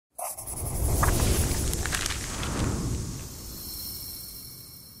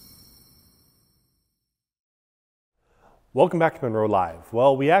Welcome back to Munro Live.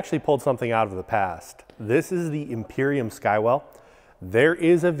 Well, we actually pulled something out of the past. This is the Imperium Skywell. There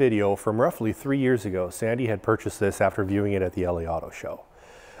is a video from roughly 3 years ago. Sandy had purchased this after viewing it at the LA Auto Show.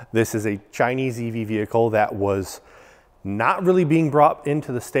 This is a Chinese EV vehicle that was not really being brought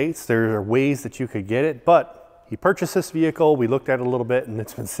into the States. There are ways that you could get it, but he purchased this vehicle. We looked at it a little bit and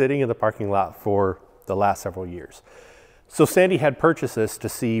it's been sitting in the parking lot for the last several years. So Sandy had purchased this to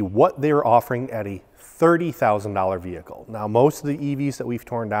see what they were offering at a $30,000 vehicle. Now, most of the EVs that we've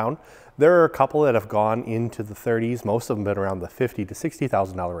torn down, there are a couple that have gone into the 30s. Most of them have been around the $50,000 to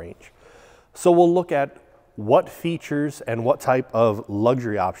 $60,000 range. So we'll look at what features and what type of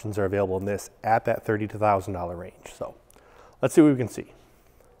luxury options are available in this at that $30,000 range. So let's see what we can see.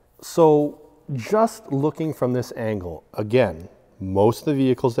 So just looking from this angle, again, most of the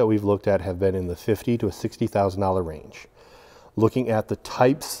vehicles that we've looked at have been in the $50,000 to $60,000 range. Looking at the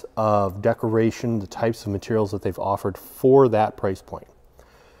types of decoration, the types of materials that they've offered for that price point.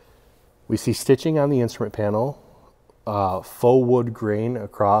 We see stitching on the instrument panel, faux wood grain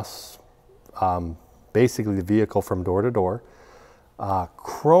across basically the vehicle from door to door.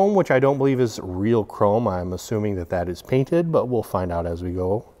 Chrome, which I don't believe is real chrome. I'm assuming that that is painted, but we'll find out as we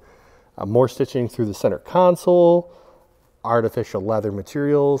go. More stitching through the center console. Artificial leather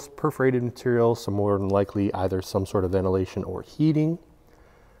materials, perforated materials, so more than likely either some sort of ventilation or heating.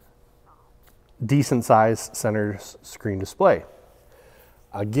 Decent size center screen display.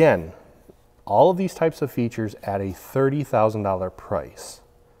 Again, all of these types of features at a $30,000 price.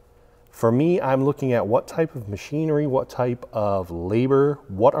 For me, I'm looking at what type of machinery, what type of labor,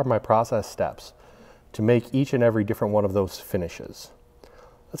 what are my process steps to make each and every different one of those finishes.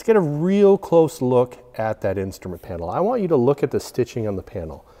 Let's get a real close look at that instrument panel. I want you to look at the stitching on the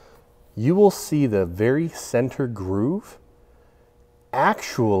panel. You will see the very center groove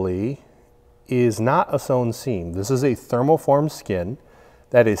actually is not a sewn seam. This is a thermoformed skin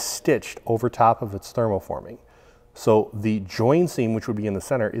that is stitched over top of its thermoforming. So the join seam, which would be in the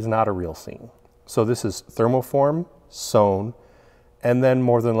center, is not a real seam. So this is thermoform, sewn, and then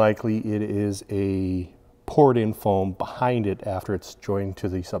more than likely it is a poured in foam behind it after it's joined to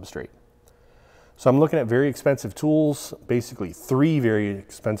the substrate. So I'm looking at very expensive tools, basically 3 very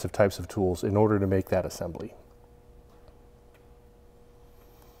expensive types of tools in order to make that assembly.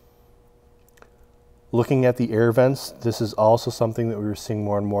 Looking at the air vents, this is also something that we were seeing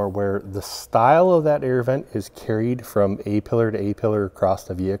more and more where the style of that air vent is carried from A-pillar to A-pillar across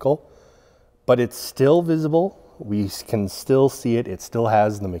the vehicle, but it's still visible. We can still see it. It still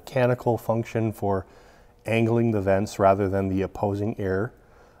has the mechanical function for angling the vents rather than the opposing air.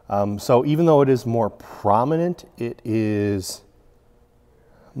 So even though it is more prominent, it is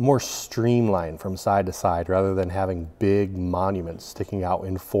more streamlined from side to side rather than having big monuments sticking out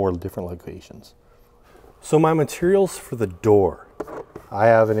in 4 different locations. So my materials for the door. I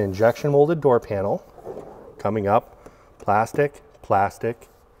have an injection molded door panel coming up, plastic, plastic.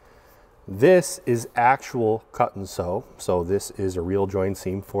 This is actual cut and sew. So this is a real join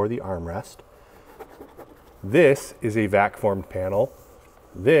seam for the armrest. This is a vac formed panel.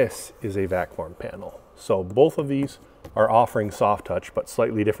 This is a vac formed panel. So both of these are offering soft touch, but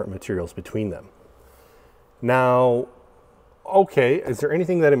slightly different materials between them. Now, okay, is there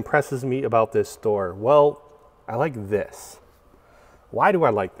anything that impresses me about this door? Well, I like this. Why do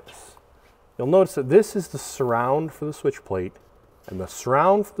I like this? You'll notice that this is the surround for the switch plate, and the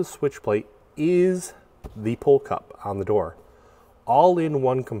surround for the switch plate is the pull cup on the door, all in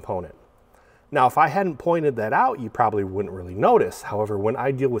one component. Now, if I hadn't pointed that out, you probably wouldn't really notice. However, when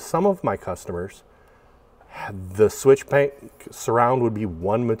I deal with some of my customers, the switch bank surround would be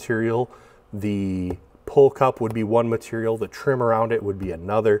one material, the pull cup would be one material, the trim around it would be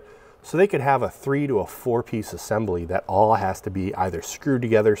another. So they could have a 3 to 4 piece assembly that all has to be either screwed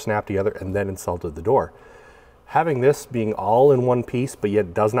together, snapped together, and then installed to the door. Having this being all in one piece, but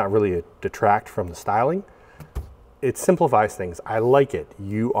yet does not really detract from the styling, it simplifies things. I like it.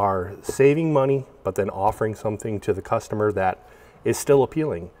 You are saving money, but then offering something to the customer that is still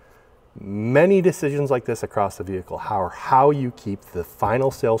appealing. Many decisions like this across the vehicle, how you keep the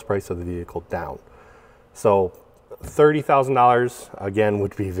final sales price of the vehicle down. So $30,000, again,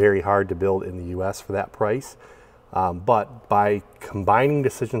 would be very hard to build in the US for that price. But by combining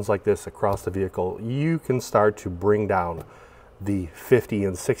decisions like this across the vehicle, you can start to bring down the $50,000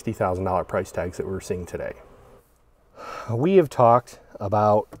 and $60,000 price tags that we're seeing today. We have talked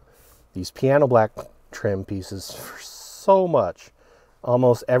about these piano black trim pieces for so much.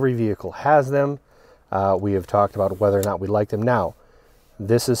 Almost every vehicle has them. We have talked about whether or not we like them. Now,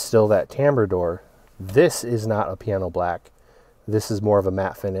 this is still that timbre door. This is not a piano black. This is more of a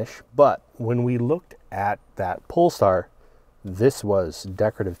matte finish. But when we looked at that Polestar, this was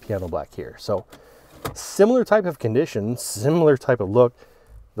decorative piano black here. So similar type of condition, similar type of look.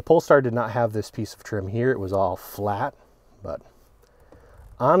 The Polestar did not have this piece of trim here. It was all flat, but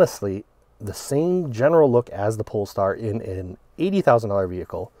honestly, the same general look as the Polestar in an $80,000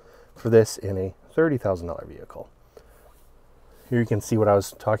 vehicle for this in a $30,000 vehicle. Here you can see what I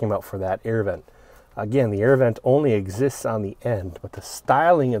was talking about for that air vent. Again, the air vent only exists on the end, but the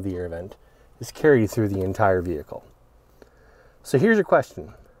styling of the air vent is carried through the entire vehicle. So here's a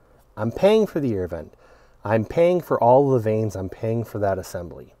question. I'm paying for the air vent. I'm paying for all of the vanes. I'm paying for that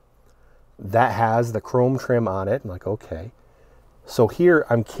assembly. That has the chrome trim on it. I'm like, okay. So here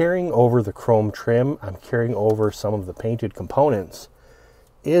I'm carrying over the chrome trim. I'm carrying over some of the painted components.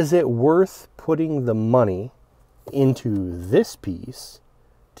 Is it worth putting the money into this piece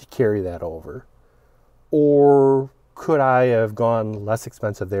to carry that over? Or could I have gone less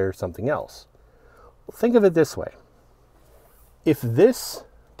expensive there or something else? Well, think of it this way. If this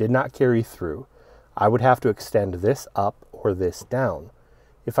did not carry through, I would have to extend this up or this down.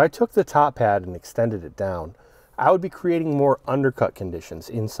 If I took the top pad and extended it down, I would be creating more undercut conditions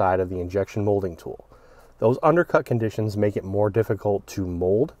inside of the injection molding tool. Those undercut conditions make it more difficult to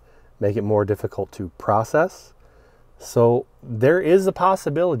mold, make it more difficult to process. So there is a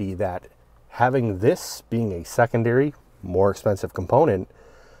possibility that having this being a secondary, more expensive component,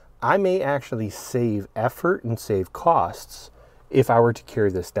 I may actually save effort and save costs if I were to carry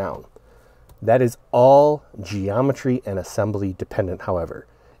this down. That is all geometry and assembly dependent, however.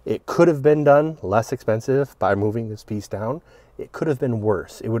 It could have been done less expensive by moving this piece down. It could have been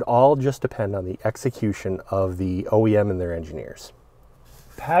worse. It would all just depend on the execution of the OEM and their engineers.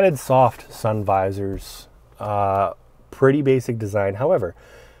 Padded soft sun visors, pretty basic design. However,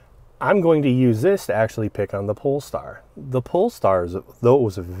 I'm going to use this to actually pick on the Polestar. The Polestar, though it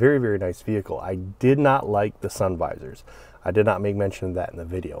was a very, very nice vehicle, I did not like the sun visors. I did not make mention of that in the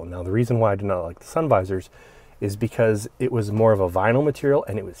video. Now, the reason why I did not like the sun visors is because it was more of a vinyl material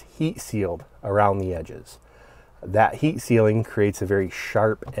and it was heat sealed around the edges. That heat sealing creates a very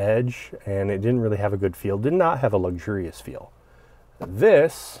sharp edge and it didn't really have a good feel, did not have a luxurious feel.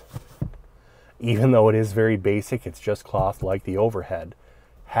 This, even though it is very basic, it's just cloth like the overhead,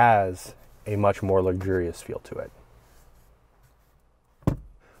 has a much more luxurious feel to it.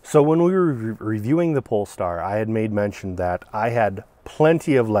 So when we were reviewing the Polestar, I had made mention that I had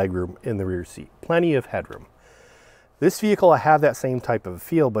plenty of legroom in the rear seat, plenty of headroom. This vehicle, I have that same type of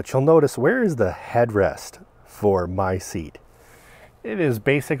feel, but you'll notice, where is the headrest for my seat? It is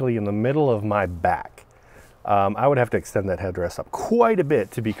basically in the middle of my back. I would have to extend that headrest up quite a bit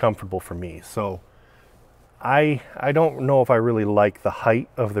to be comfortable for me. So I don't know if I really like the height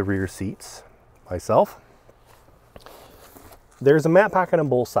of the rear seats myself. There's a mat pocket on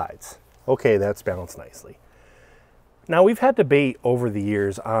both sides. Okay, that's balanced nicely. Now, we've had debate over the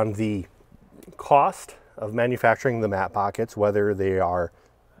years on the cost of manufacturing the mat pockets, whether they are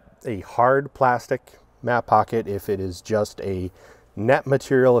a hard plastic mat pocket, if it is just a net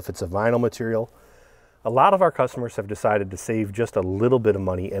material, if it's a vinyl material. A lot of our customers have decided to save just a little bit of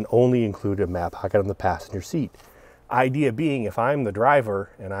money and only include a mat pocket on the passenger seat. Idea being, if I'm the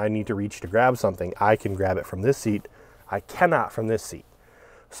driver and I need to reach to grab something, I can grab it from this seat. I cannot from this seat.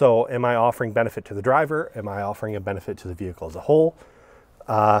 So am I offering benefit to the driver? Am I offering a benefit to the vehicle as a whole?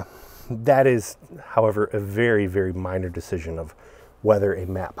 That is, however, a very, very minor decision of whether a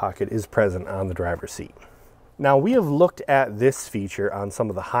mat pocket is present on the driver's seat. Now, we have looked at this feature on some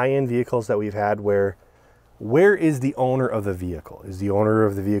of the high-end vehicles that we've had where is the owner of the vehicle? Is the owner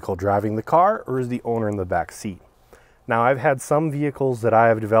of the vehicle driving the car, or is the owner in the back seat? Now, I've had some vehicles that I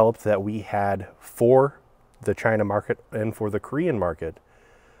have developed that we had for the China market and for the Korean market,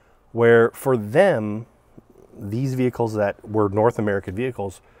 where for them, these vehicles that were North American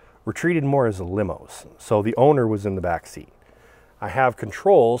vehicles were treated more as limos. So the owner was in the back seat. I have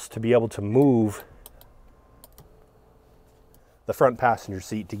controls to be able to move the front passenger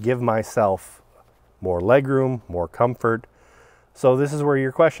seat to give myself more legroom, more comfort. So this is where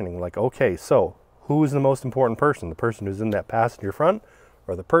you're questioning, like, okay, so who is the most important person? The person who's in that passenger front,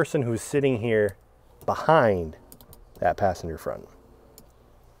 or the person who's sitting here behind that passenger front?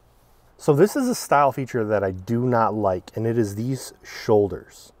 So this is a style feature that I do not like, and it is these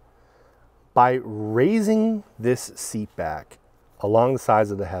shoulders. By raising this seat back along the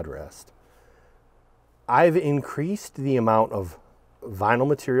sides of the headrest, I've increased the amount of vinyl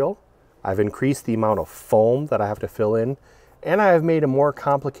material, I've increased the amount of foam that I have to fill in, and I have made a more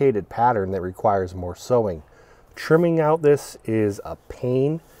complicated pattern that requires more sewing. Trimming out this is a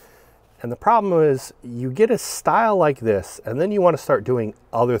pain. And the problem is, you get a style like this, and then you want to start doing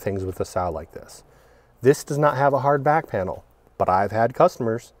other things with a style like this. This does not have a hard back panel. but I've had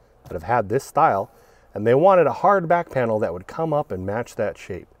customers that have had this style and they wanted a hard back panel that would come up and match that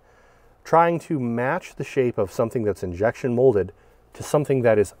shape. Trying to match the shape of something that's injection molded to something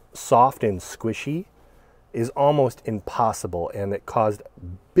that is soft and squishy is almost impossible, and it caused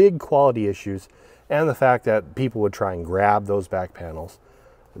big quality issues and the fact that people would try and grab those back panels.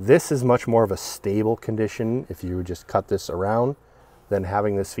 This is much more of a stable condition if you would just cut this around than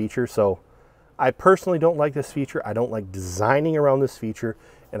having this feature. So I personally don't like this feature. I don't like designing around this feature,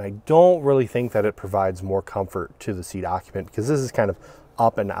 and I don't really think that it provides more comfort to the seat occupant, because this is kind of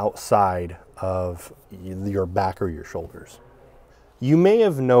up and outside of your back or your shoulders. You may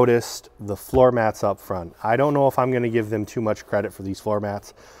have noticed the floor mats up front. I don't know if I'm going to give them too much credit for these floor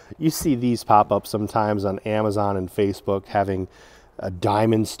mats. You see these pop up sometimes on Amazon and Facebook, having a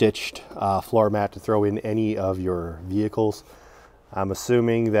diamond stitched floor mat to throw in any of your vehicles. I'm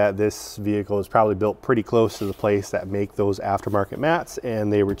assuming that this vehicle is probably built pretty close to the place that make those aftermarket mats,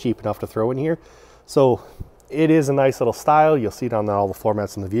 and they were cheap enough to throw in here. So it is a nice little style. You'll see it on all the floor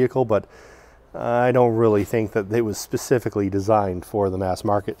mats in the vehicle, but I don't really think that it was specifically designed for the mass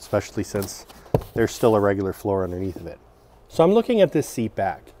market, especially since there's still a regular floor underneath of it. So I'm looking at this seat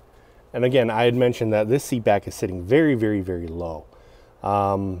back. And again, I had mentioned that this seat back is sitting very, very, very low.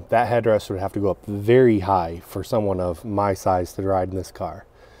 That headrest would have to go up very high for someone of my size to ride in this car.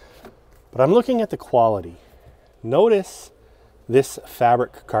 But I'm looking at the quality. Notice this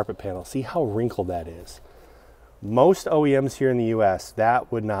fabric carpet panel. See how wrinkled that is. Most OEMs here in the US,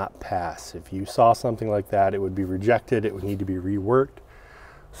 that would not pass. If you saw something like that, it would be rejected. It would need to be reworked.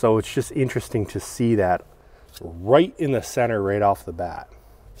 So it's just interesting to see that right in the center right off the bat.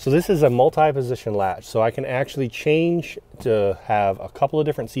 So this is a multi-position latch, so I can actually change to have a couple of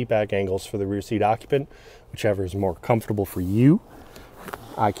different seat back angles for the rear seat occupant, whichever is more comfortable for you.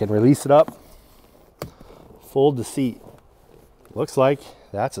 I can release it up, fold the seat. Looks like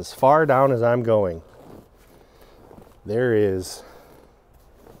that's as far down as I'm going. There is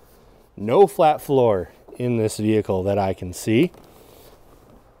no flat floor in this vehicle that I can see.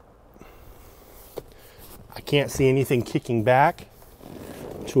 I can't see anything kicking back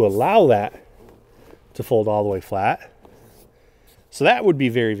to allow that to fold all the way flat. So that would be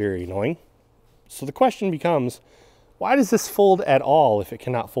very, very annoying. So the question becomes, why does this fold at all if it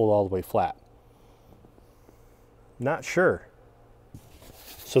cannot fold all the way flat? Not sure.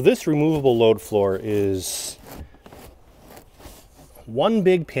 So this removable load floor is one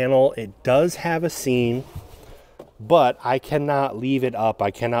big panel. It does have a seam, but I cannot leave it up. I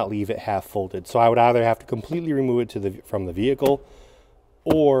cannot leave it half folded. So I would either have to completely remove it from the vehicle,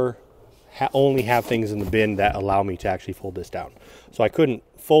 or only have things in the bin that allow me to actually fold this down. So I couldn't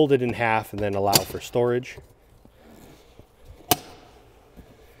fold it in half and then allow for storage.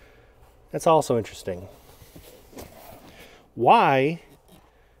 That's also interesting. Why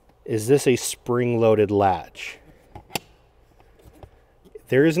is this a spring-loaded latch?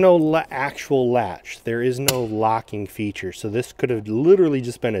 There is no actual latch. There is no locking feature. So this could have literally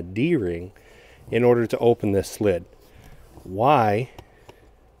just been a D-ring in order to open this lid. Why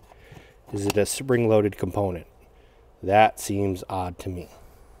is it a spring-loaded component? That seems odd to me.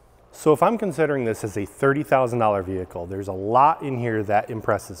 So if I'm considering this as a $30,000 vehicle, there's a lot in here that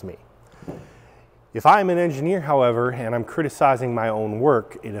impresses me. If I'm an engineer, however, and I'm criticizing my own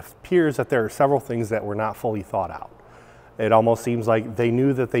work, it appears that there are several things that were not fully thought out. It almost seems like they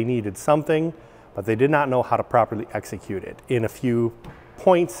knew that they needed something, but they did not know how to properly execute it in a few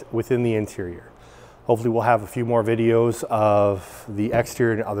points within the interior. Hopefully we'll have a few more videos of the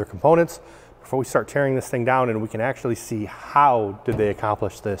exterior and other components before we start tearing this thing down, and we can actually see how did they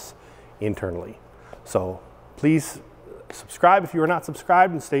accomplish this internally. So please subscribe if you are not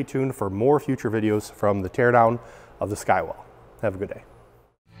subscribed, and stay tuned for more future videos from the teardown of the Skywell. Have a good day.